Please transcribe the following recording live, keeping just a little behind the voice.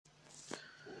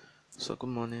So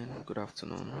good morning, good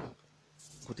afternoon,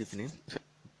 good evening,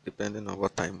 depending on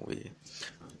what time we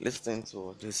listen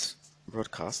to this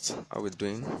broadcast. How we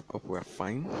doing? Hope we're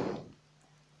fine.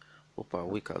 Hope our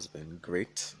week has been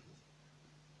great.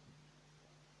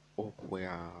 Hope we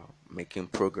are making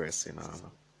progress in our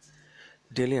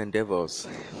daily endeavors.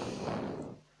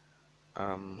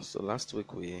 So last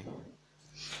week we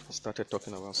started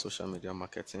talking about social media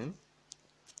marketing.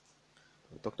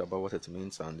 We talked about what it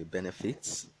means and the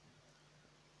benefits.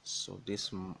 So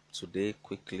today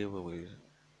quickly we will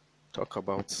talk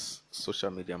about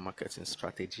social media marketing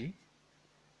strategy.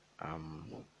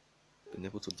 Been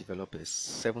able to develop a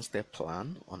 7-step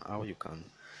plan on how you can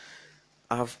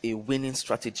have a winning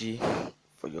strategy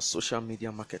for your social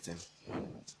media marketing.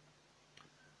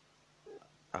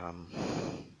 Um,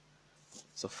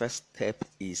 so first step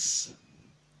is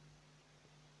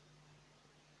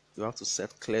you have to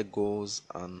set clear goals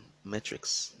and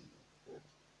metrics.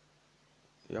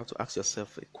 You have to ask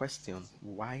yourself a question: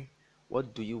 why?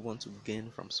 What do you want to gain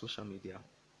from social media?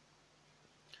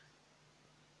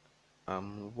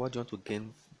 What do you want to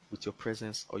gain with your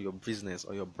presence or your business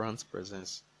or your brand's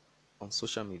presence on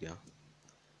social media?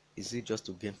 Is it just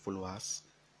to gain followers?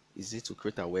 Is it to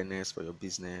create awareness for your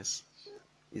business?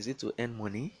 Is it to earn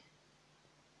money?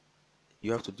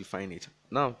 You have to define it.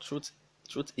 Now, truth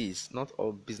is, not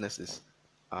all businesses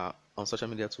are on social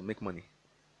media to make money,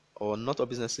 or not all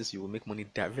businesses you will make money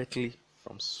directly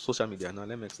from social media. Now,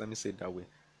 let me say it that way.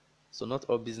 So, not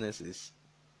all businesses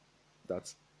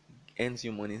that earns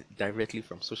you money directly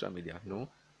from social media, no,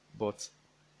 but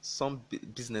some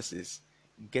businesses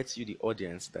get you the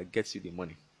audience that gets you the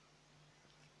money.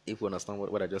 If you understand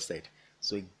what I just said,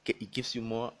 so it gives you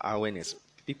more awareness.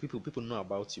 People know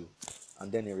about you,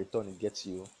 and then in return it gets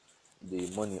you the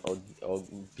money or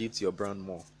builds your brand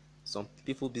more. Some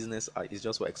people business is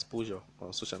just for exposure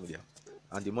on social media,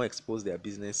 and the more exposed their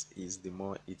business is, the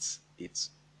more it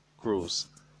grows.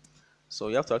 So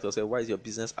you have to ask yourself, why is your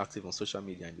business active on social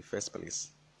media in the first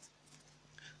place?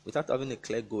 Without having a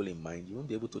clear goal in mind, you won't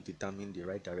be able to determine the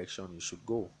right direction you should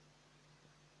go.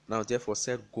 Now, therefore,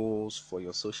 set goals for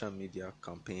your social media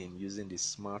campaign using the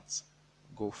SMART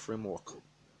goal framework,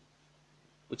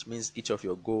 which means each of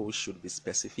your goals should be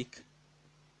specific,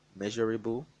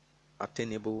 measurable,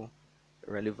 attainable,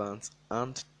 relevant,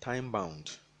 and time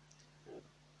bound.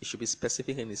 It should be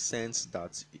specific in the sense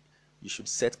that you should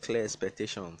set clear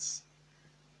expectations.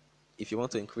 If you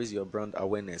want to increase your brand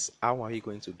awareness, how are you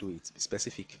going to do it? Be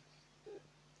specific.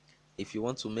 If you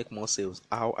want to make more sales,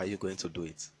 how are you going to do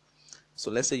it?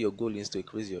 So let's say your goal is to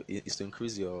increase your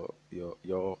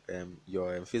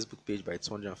Facebook page by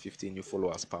 250 new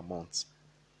followers per month.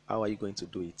 How are you going to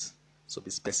do it? So be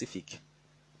specific.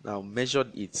 Now measure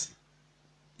it.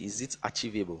 Is it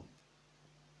achievable?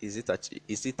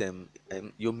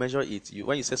 You measure it.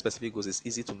 When you set specific goals, it's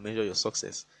easy to measure your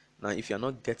success. Now if you're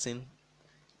not getting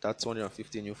that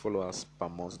 250 new followers per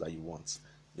month that you want,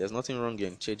 there's nothing wrong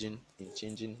in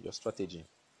changing your strategy.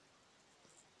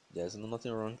 There's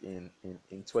nothing wrong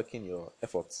in tweaking your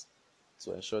efforts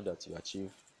to ensure that you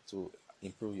achieve to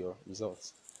improve your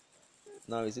results.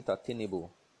 Now, is it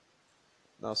attainable?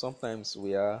 Now, sometimes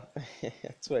we are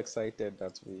too excited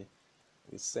that we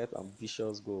set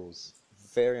ambitious goals,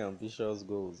 very ambitious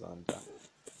goals, and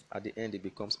at the end it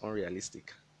becomes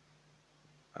unrealistic.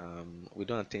 We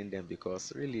don't attain them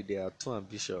because really they are too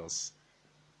ambitious.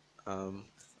 Um,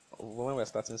 when we're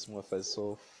starting small first,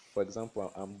 so for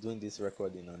example, I'm doing this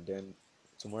recording, and then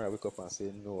tomorrow I wake up and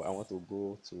say, no, I want to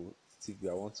go to TV.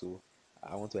 I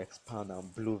want to expand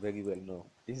and blow very well. No,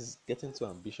 this is getting too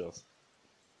ambitious.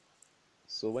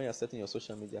 So when you're setting your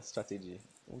social media strategy,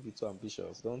 don't be too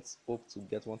ambitious. Don't hope to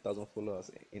get 1,000 followers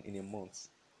in a month.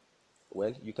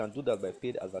 Well, you can do that by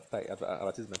paid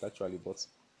advertisement actually, but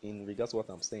in regards to what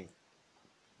I'm saying,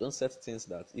 don't set things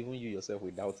that even you yourself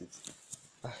will doubt it.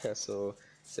 So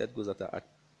set goals that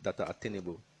are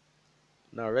attainable.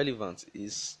 Now, relevant,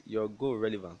 is your goal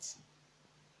relevant?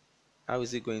 How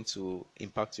is it going to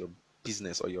impact your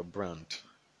business or your brand?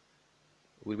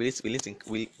 Will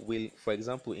for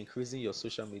example, increasing your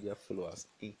social media followers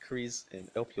increase and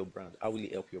help your brand? How will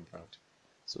it help your brand?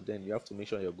 So then you have to make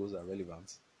sure your goals are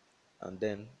relevant, and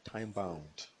then time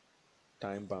bound.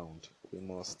 Time bound. We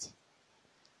must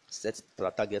set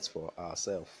targets for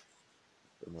ourselves.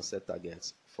 We must set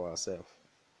targets for ourselves.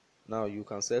 Now you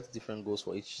can set different goals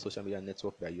for each social media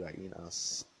network that you are in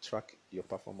and track your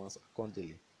performance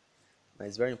accordingly. Now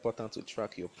it's very important to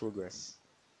track your progress.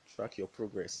 Track your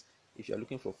progress. If you're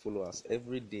looking for followers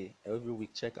every day, every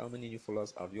week, check how many new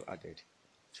followers have you added.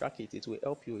 Track it. It will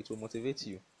help you. It will motivate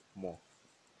you more.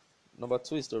 Number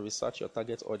two is to research your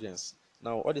target audience.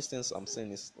 Now, all these things I'm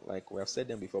saying is like we have said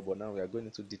them before, but now we are going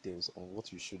into details on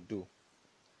what you should do.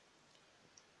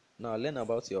 Now, learn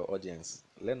about your audience.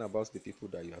 Learn about the people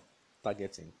that you are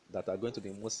targeting that are going to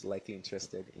be most likely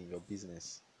interested in your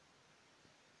business.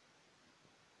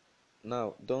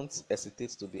 Now, don't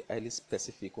hesitate to be highly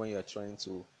specific when you are trying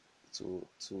to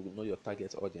know your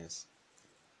target audience.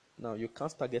 Now, you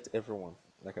can't target everyone.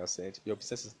 Like I said,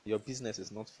 your business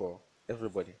is not for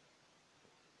everybody.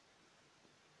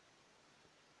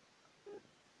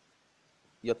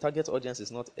 Your target audience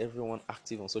is not everyone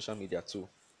active on social media too,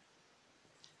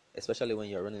 especially when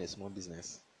you're running a small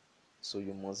business. So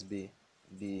you must be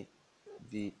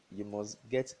you must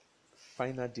get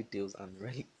finer details and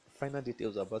really finer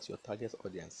details about your target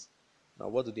audience. Now,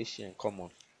 what do they share in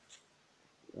common?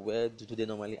 Where do they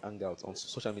normally hang out on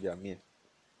social media? I mean,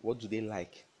 what do they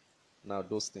like? Now,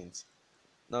 those things.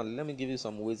 Now, let me give you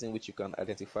some ways in which you can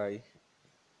identify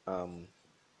um,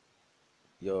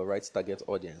 your right target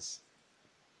audience.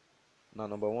 Now,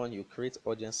 number one, you create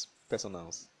audience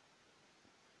personals.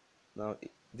 Now,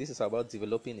 this is about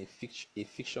developing a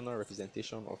fictional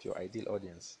representation of your ideal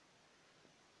audience.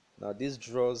 Now, this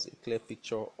draws a clear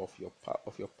picture of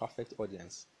your perfect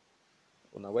audience.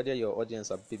 Now, whether your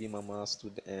audience are baby mamas,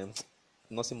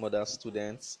 nursing mothers,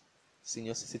 students,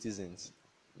 senior citizens,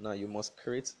 now you must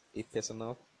create a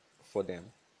persona for them.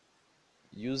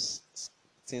 Use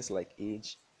things like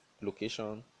age,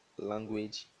 location,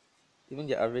 language, even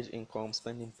their average income,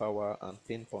 spending power, and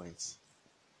pain points.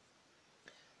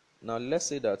 Now, let's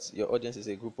say that your audience is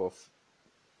a group of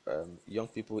young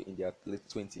people in their late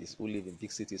 20s who live in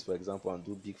big cities, for example, and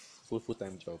do big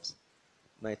full-time jobs.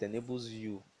 Now, it enables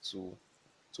you to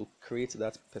create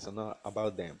that persona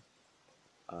about them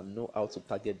and know how to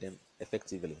target them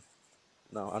effectively.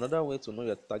 Now, another way to know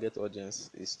your target audience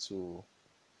is to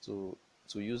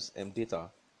to use data.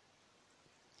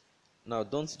 Now,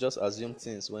 don't just assume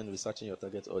things when researching your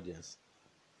target audience.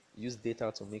 Use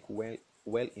data to make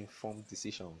well-informed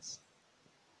decisions.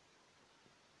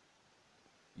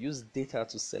 Use data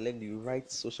to select the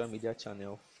right social media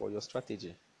channel for your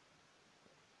strategy.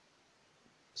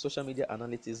 Social media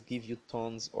analytics give you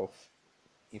tons of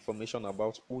information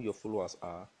about who your followers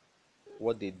are,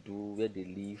 what they do, where they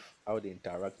live, how they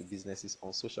interact with businesses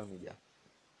on social media.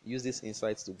 Use these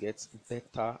insights to get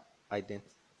better ident-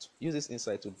 use this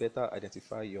insight to better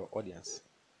identify your audience.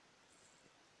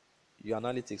 Your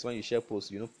analytics, when you share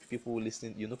posts, you know people who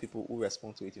listen, you know people who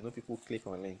respond to it, you know people who click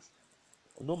on links.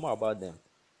 Know more about them.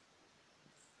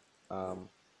 Um,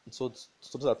 so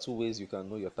those are two ways you can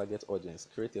know your target audience.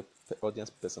 Create a audience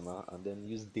persona and then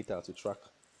use data to track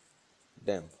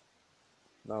them.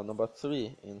 Now, number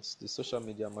three in the social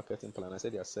media marketing plan, I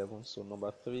said there are seven. So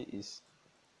number three is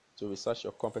to research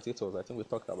your competitors. I think we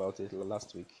talked about it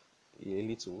last week a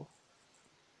little.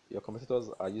 Your competitors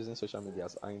are using social media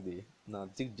as they now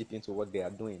dig deep into what they are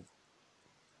doing.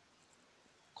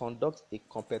 Conduct a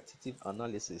competitive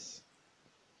analysis.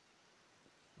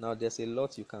 Now, there's a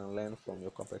lot you can learn from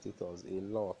your competitors. A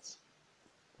lot.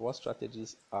 What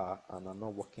strategies are and are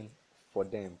not working for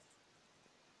them.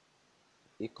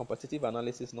 A competitive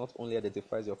analysis not only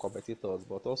identifies your competitors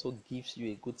but also gives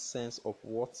you a good sense of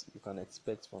what you can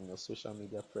expect from your social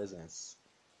media presence.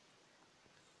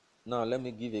 Now let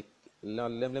me give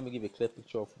a clear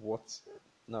picture of what.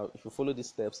 Now, if you follow these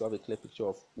steps, you have a clear picture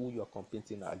of who you are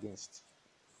competing against.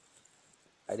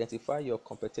 Identify your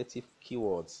competitive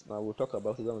keywords. Now, we'll talk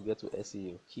about it when we get to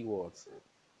SEO. Keywords.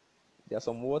 There are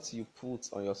some words you put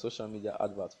on your social media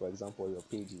adverts, for example, your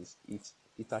pages. It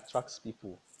attracts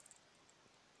people.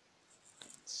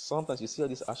 Sometimes you see all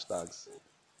these hashtags.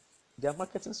 They are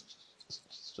marketing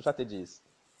strategies.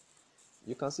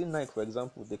 You can see Nike, for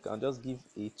example, they can just give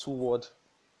a two-word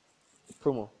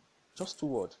promo, just two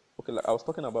words. Okay, like I was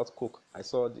talking about Coke. I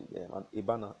saw a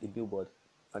banner, a billboard,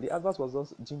 and the advert was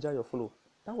just ginger your flow.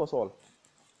 That was all.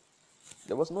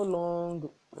 There was no long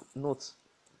note,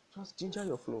 just ginger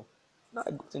your flow. Now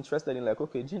I got interested in like,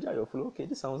 okay, ginger your flow. Okay,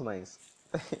 this sounds nice.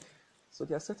 So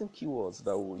there are certain keywords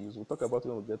that we'll use. We'll talk about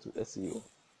when we get to SEO.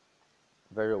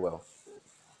 Very well.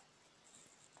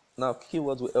 Now,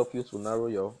 keywords will help you to narrow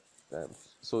your. Um,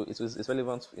 so it's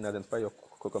relevant in identifying your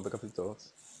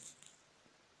competitors.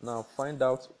 Now, find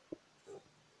out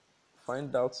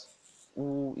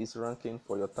who is ranking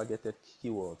for your targeted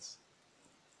keywords.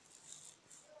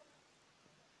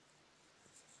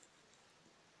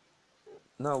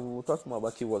 Now we will talk more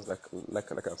about keywords,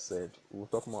 like I've said. We'll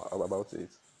talk more about it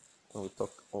when we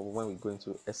talk or when we go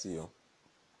into SEO.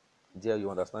 There you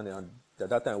understand it, and at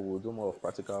that time we'll do more of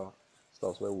practical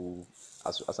stuff where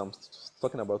as I'm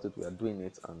talking about it, we are doing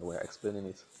it and we're explaining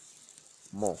it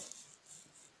more.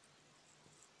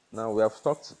 Now we have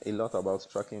talked a lot about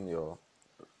tracking your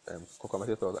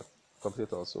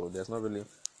competitors, so there's not really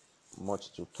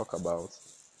much to talk about.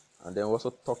 And then we also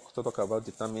talk about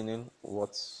determining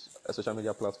what a social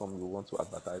media platform you want to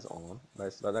advertise on.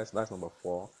 That's number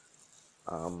 4.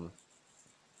 Um,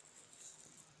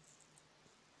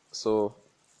 so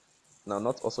now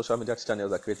not all social media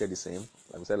channels are created the same.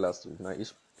 Like we said last week, now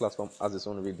each platform has its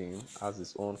own reading, has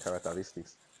its own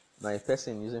characteristics. Now a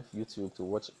person using YouTube to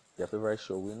watch their favorite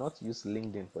show will not use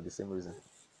LinkedIn for the same reason.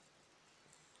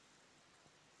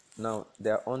 Now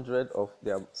there are hundreds of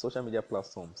their social media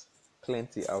platforms,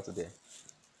 plenty out there.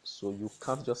 So you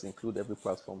can't just include every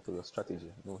platform to your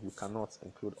strategy. No, you cannot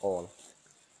include all.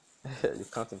 You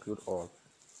can't include all.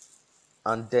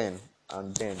 And then,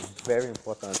 very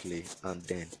importantly,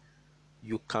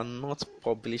 you cannot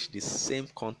publish the same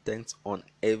content on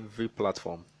every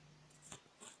platform.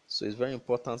 So it's very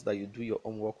important that you do your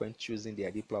homework when choosing the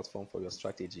ideal platform for your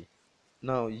strategy.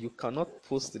 Now, you cannot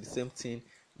post the same thing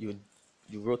you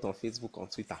wrote on Facebook, on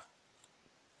Twitter.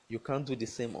 You can't do the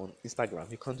same on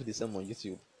Instagram. You can't do the same on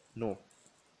YouTube. No.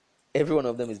 Every one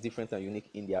of them is different and unique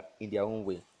in their own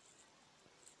way.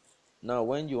 Now,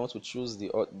 when you want to choose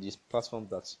this platform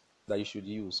that you should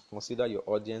use, consider your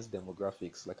audience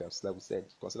demographics. Like we said,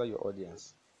 consider your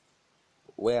audience.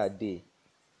 Where are they?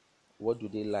 What do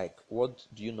they like? What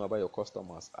do you know about your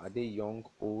customers? Are they young,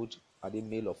 old? Are they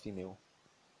male or female?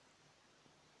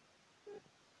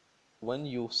 When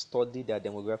you study their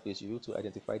demographics, you need to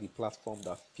identify the platform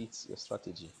that fits your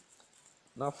strategy.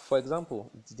 Now, for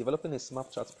example, developing a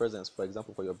Snapchat presence, for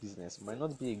example, for your business might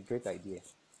not be a great idea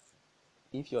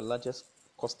if your largest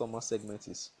customer segment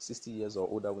is 60 years or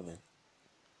older women.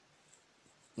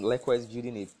 Likewise,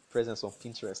 building a presence on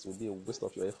Pinterest will be a waste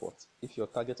of your effort if your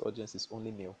target audience is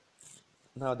only male.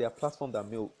 Now, there are platforms that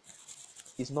male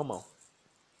is normal.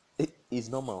 It is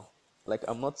normal. Like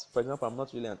for example, I'm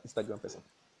not really an Instagram person.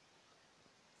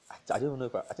 I don't even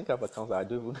know I think I have accounts that I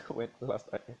don't even know when last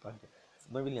I entered.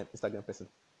 I'm not really an Instagram person.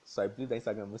 So I believe that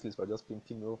Instagram mostly is for just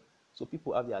female. So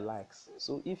people have their likes.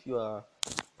 So if you are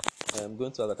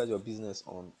going to advertise your business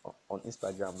on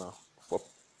Instagram now for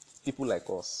people like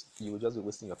us, you will just be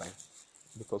wasting your time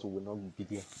because we will not be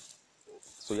there.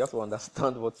 So you have to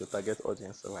understand what your target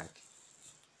audience are like.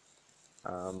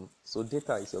 So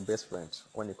data is your best friend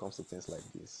when it comes to things like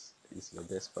this. It's your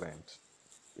best friend.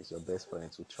 It's your best friend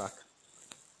to track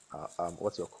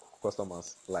what your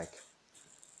customers like.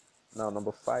 Now,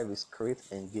 number 5 is create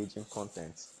engaging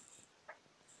content.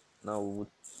 Now,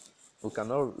 we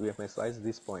cannot re-emphasize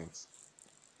these points.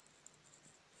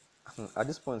 At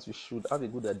this point, you should have a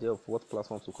good idea of what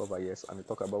platforms to cover, yes, and we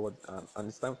talk about what, and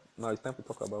it's time now. It's time to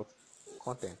talk about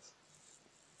content.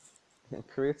 And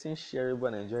creating shareable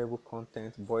and enjoyable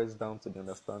content boils down to the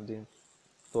understanding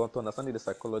the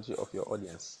psychology of your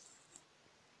audience.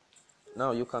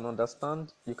 Now you can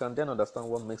then understand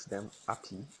what makes them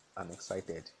happy and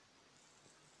excited.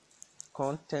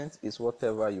 Content is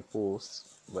whatever you post,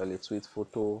 well, a tweet,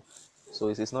 photo. So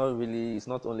it's not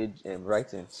only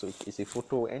writing. So it's a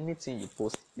photo. Anything you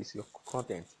post is your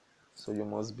content. So you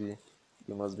must be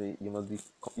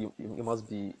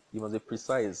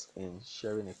precise in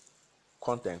sharing a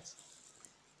content.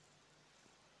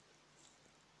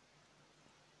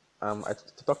 I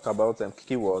talked about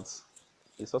keywords.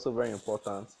 It's also very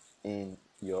important in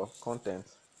your content.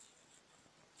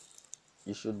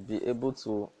 You should be able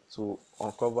to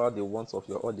uncover the wants of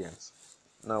your audience.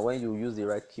 Now, when you use the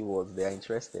right keywords, they are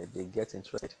interested. They get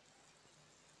interested.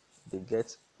 They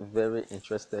get very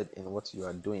interested in what you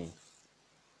are doing.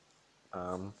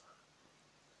 Um,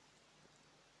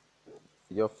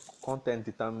 your content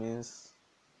determines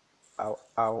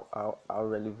how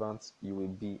relevant you will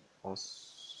be on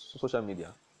social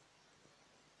media.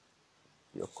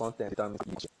 Your content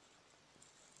determines.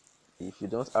 If you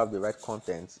don't have the right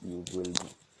content, you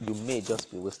may just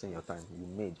be wasting your time. You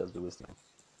may just be wasting time.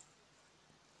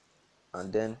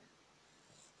 And then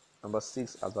number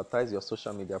 6, advertise your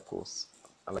social media posts.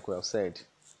 And like we have said,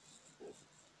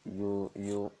 you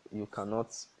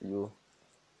cannot you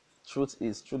truth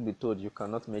be told, you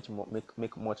cannot make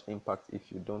much impact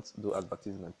if you don't do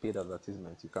paid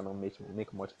advertisement. You cannot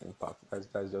make much impact.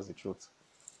 That's just the truth.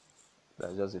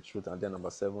 That's just the truth. And then number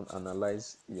 7,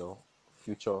 analyze your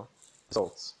future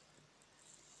results.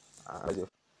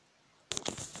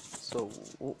 So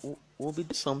we'll be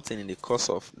doing something in the course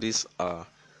of this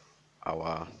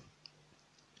our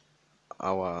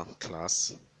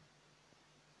class.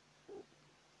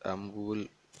 We will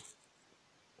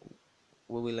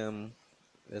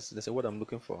there's a word I'm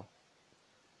looking for.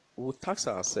 We'll tax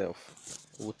ourselves.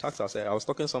 I was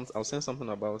saying something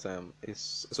about a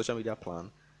social media plan.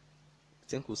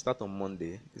 think we'll start on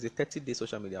Monday. It's a 30-day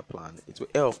social media plan. It will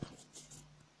help.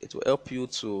 It will help you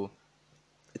to.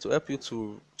 It will help you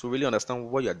to really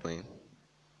understand what you are doing.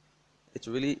 It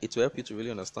will help you to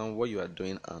really understand what you are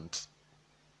doing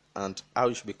and how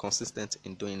you should be consistent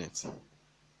in doing it.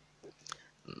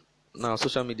 Now,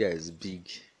 social media is big.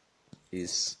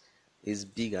 Is is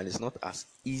big and it's not as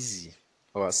easy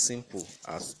or as simple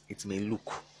as it may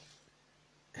look.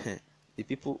 the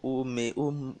people who may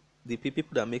who the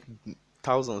people that make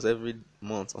thousands every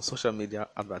month on social media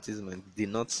advertisement did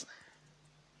not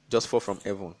just fall from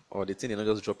heaven, or the thing did not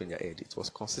just drop in their head. It was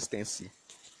consistency.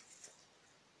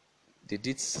 They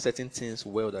did certain things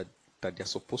well that they're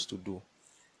supposed to do.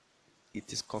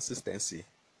 It is consistency.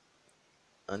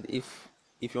 And if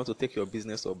you want to take your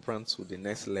business or brand to the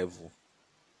next level,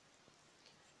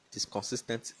 it is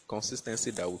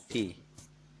consistency that will pay.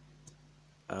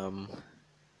 Um,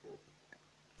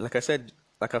 like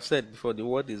I've said before, the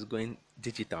world is going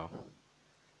digital.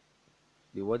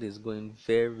 The world is going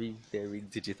very, very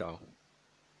digital.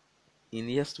 In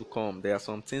years to come, there are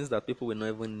some things that people will not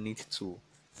even need to.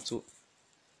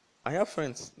 I have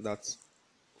friends that,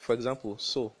 for example,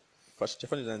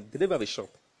 fashion design, they don't have a shop.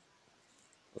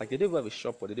 Like they don't have a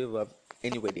shop or they don't have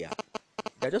anywhere they are.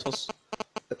 They're just on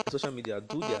social media,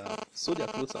 sew their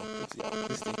clothes and put their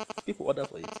this thing. People order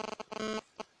for it.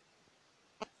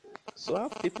 So I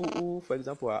have people who, for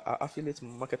example, are affiliate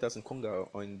marketers in Conga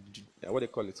or in what they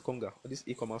call it, Conga, or these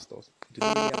e-commerce stores. Do they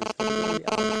really have a store? They don't really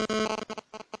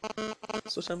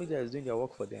have. Social media is doing their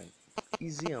work for them,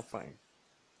 easy and fine.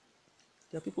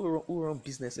 There are people who run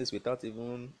businesses without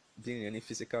even being in any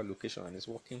physical location, and it's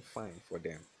working fine for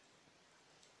them.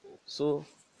 So,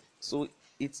 so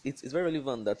it's very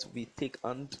relevant that we take,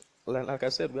 and like I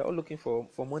said, we're all looking for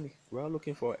money. We're all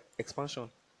looking for expansion,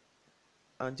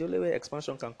 and the only way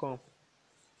expansion can come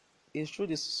is through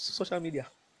this social media.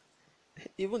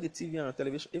 Even the TV and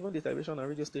television, even the television and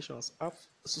radio stations have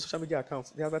social media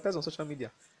accounts. They advertise on social media.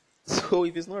 So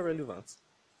if it's not relevant,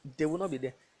 they will not be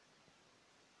there.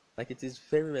 Like it is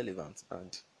very relevant,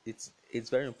 and it's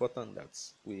very important that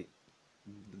we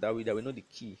know the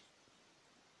key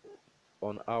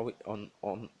on how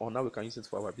on how we can use it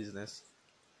for our business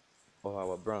or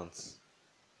our brands.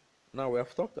 Now we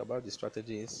have talked about the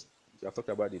strategies, we have talked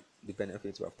about the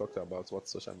benefits, we have talked about what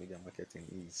social media marketing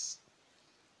is.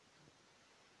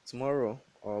 Tomorrow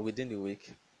or within the week,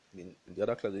 in the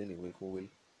other class within the week,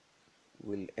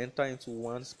 will enter into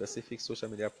one specific social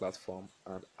media platform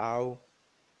and how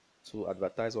to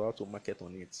advertise or how to market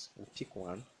on it. We'll pick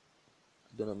one.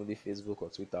 I don't know, maybe Facebook or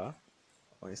Twitter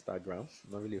or Instagram.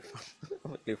 I'm not really a fan,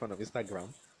 I'm not really a fan of Instagram,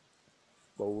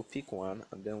 but we'll pick one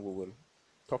and then we will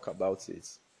talk about it.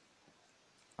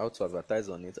 How to advertise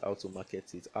on it, how to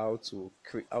market it, how to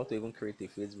even create a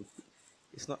Facebook.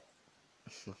 It's not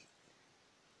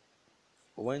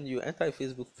when you enter a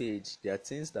Facebook page, there are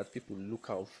things that people look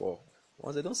out for.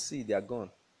 Once they don't see, they are gone.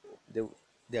 They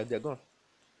they're gone.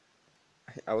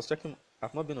 I was checking.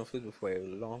 I've not been on Facebook for a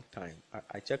long time.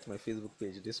 I checked my Facebook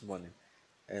page this morning.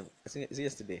 I think it's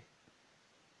yesterday.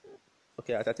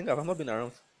 Okay, I think I've not been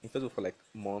around in Facebook for like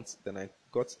months. Then I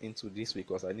got into this week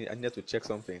because I needed to check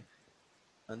something.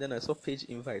 And then I saw page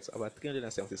invites, about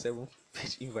 377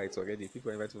 page invites already.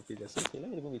 People invite me page. I said, okay, let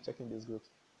me even be checking this group.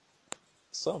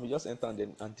 Some you just enter and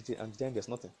then there's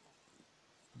nothing.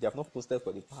 They have not posted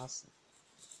for the past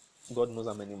God knows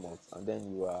how many months, and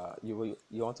then you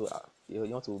want to you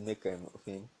want to make a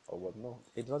thing or what? No,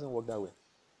 it doesn't work that way.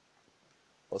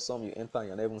 For some, you enter and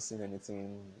you're not even seeing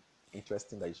anything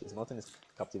interesting that you should. Nothing is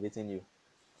captivating you.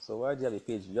 So why do you have a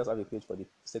page? You just have a page for the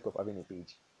sake of having a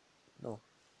page. No,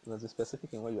 you must be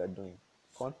specific in what you are doing.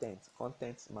 Content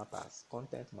matters.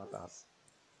 Content matters.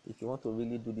 If you want to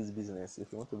really do this business,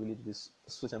 if you want to really do this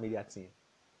social media thing,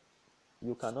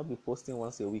 you cannot be posting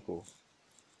once a week. Oh,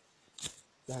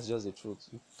 that's just the truth.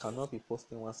 You cannot be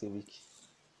posting once a week.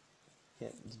 Yeah,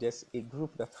 there's a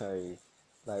group that I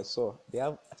saw. They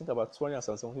have I think about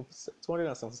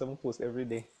 277 posts every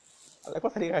day. I'm like,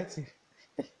 what are they writing?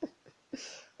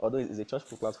 Although it's a church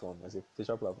platform, it's a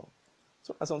teacher platform.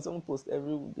 So as on someone post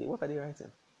every day, what are they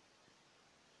writing?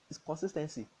 It's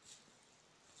consistency.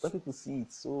 When people see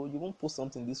it, so you won't post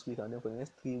something this week and then for the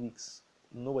next 3 weeks,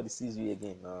 nobody sees you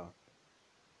again.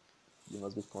 You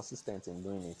must be consistent in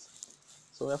doing it.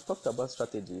 So we have talked about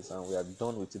strategies and we are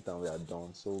done with it and we are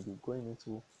done. So we'll be going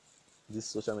into these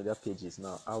social media pages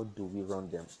now. How do we run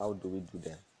them? How do we do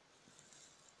them?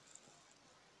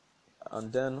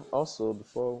 And then also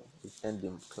before we end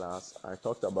the class, I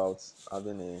talked about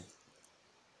having a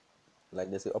like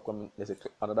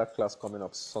another class coming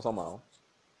up somehow.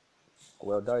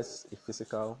 Well, that is a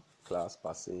physical class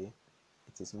per se.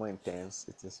 It is more intense.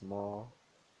 It is more.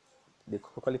 They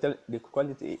call it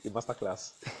a master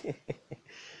class.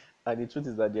 And the truth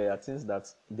is that there are things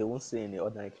that they won't say in the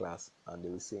ordinary class and they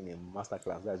will say in a master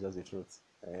class. That's just the truth.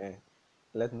 Eh,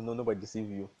 let me know, nobody deceive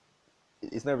you.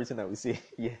 It's not everything that we say.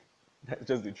 Yeah, that's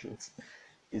just the truth.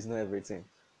 It's not everything.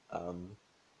 Um,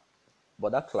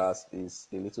 but that class is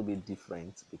a little bit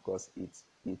different because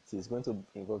it is going to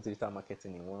involve digital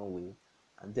marketing in one way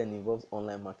and then involves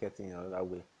online marketing in another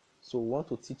way. So we want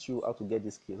to teach you how to get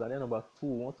these skills. And then number two,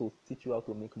 we want to teach you how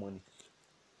to make money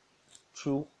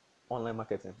through online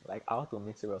marketing, like how to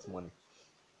make serious money.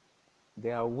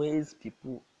 There are ways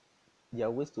people, there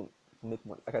are ways to make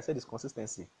money. Like I said, it's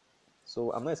consistency.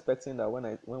 So I'm not expecting that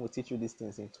when we teach you these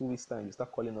things in 2 weeks' time, you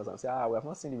start calling us and say, we have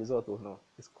not seen the result. Oh no,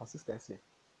 it's consistency.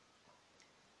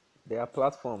 There are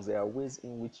platforms, there are ways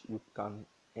in which you can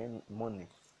earn money,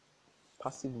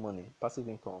 passive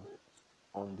income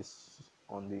on this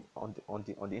on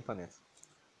the internet.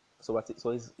 So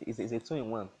it's a two in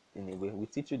one in a way. We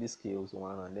teach you the skills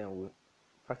one, and then we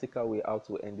practical way how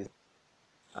to earn this.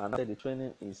 And after the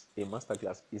training is a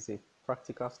masterclass, it's a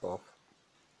practical stuff.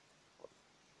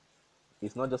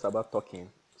 It's not just about talking.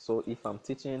 So if I'm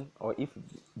teaching, or if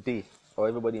they or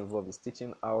everybody involved is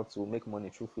teaching how to make money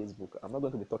through Facebook, I'm not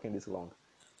going to be talking this long.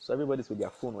 So everybody's with their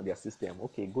phone or their system.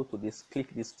 Okay, go to this,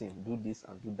 click this thing, do this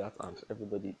and do that, and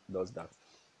everybody does that.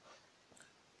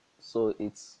 So I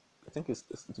think it's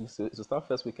start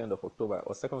first weekend of October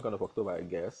or second weekend of October, I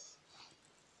guess,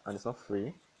 and it's not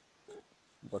free.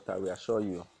 But I will assure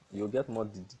you, you'll get more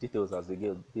details as the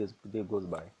day goes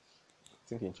by. I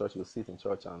think in church, you'll see it in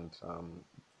church and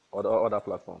other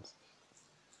platforms.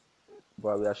 But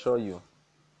I will assure you,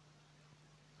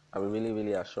 I will really,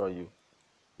 really assure you,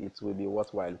 it will be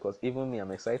worthwhile because even me,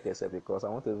 I'm excited because I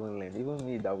want to even learn. Even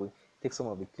me that will take some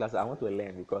of the classes, I want to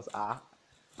learn because I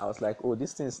was like, oh,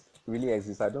 these things really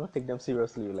exist. I don't take them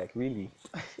seriously, like really.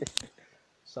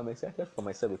 So I'm excited for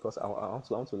myself because I want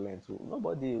to learn too.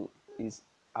 Nobody is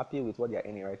happy with what they're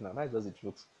earning right now. That's just the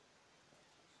truth.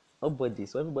 Nobody.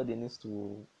 So everybody needs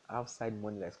to have side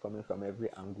money that's coming from every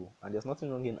angle. And there's nothing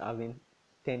wrong in having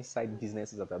 10 side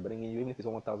businesses that are bringing you, even if it's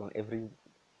 1,000 every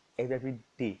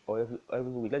day or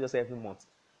every week. Let's just say every month.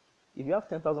 If you have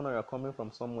 10,000 naira coming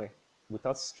from somewhere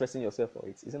without stressing yourself for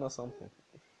it, is it not something?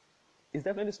 It's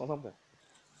definitely something.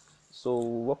 So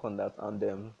work on that.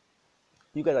 And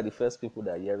you guys are the first people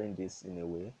that are hearing this in a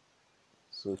way.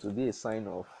 So it will be a sign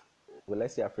of, well,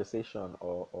 let's say appreciation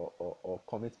or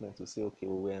commitment to say, okay,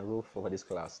 we will enroll for this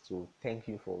class to thank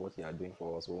you for what you are doing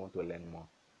for us. We want to learn more.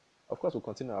 Of course, we'll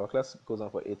continue. Our class goes on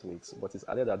for 8 weeks, but it's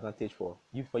added advantage for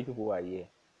you people who are here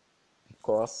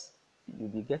because you'll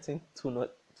be getting two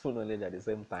knowledge at the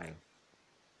same time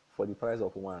for the price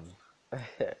of one.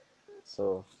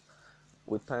 So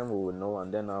with time we will know,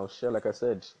 and then I'll share, like I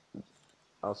said,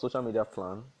 our social media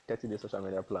plan, 30-day social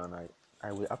media plan.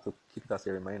 I will have to keep it as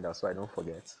a reminder so I don't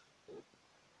forget.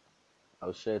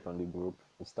 I'll share it on the group.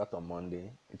 We'll start on Monday.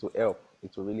 It will help.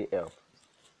 It will really help.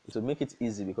 It will make it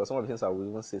easy because some of the things I will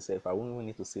even say safe, I won't even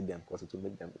need to say them because it will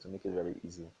make it very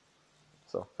easy.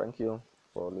 So thank you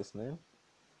for listening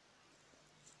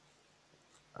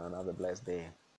and have a blessed day.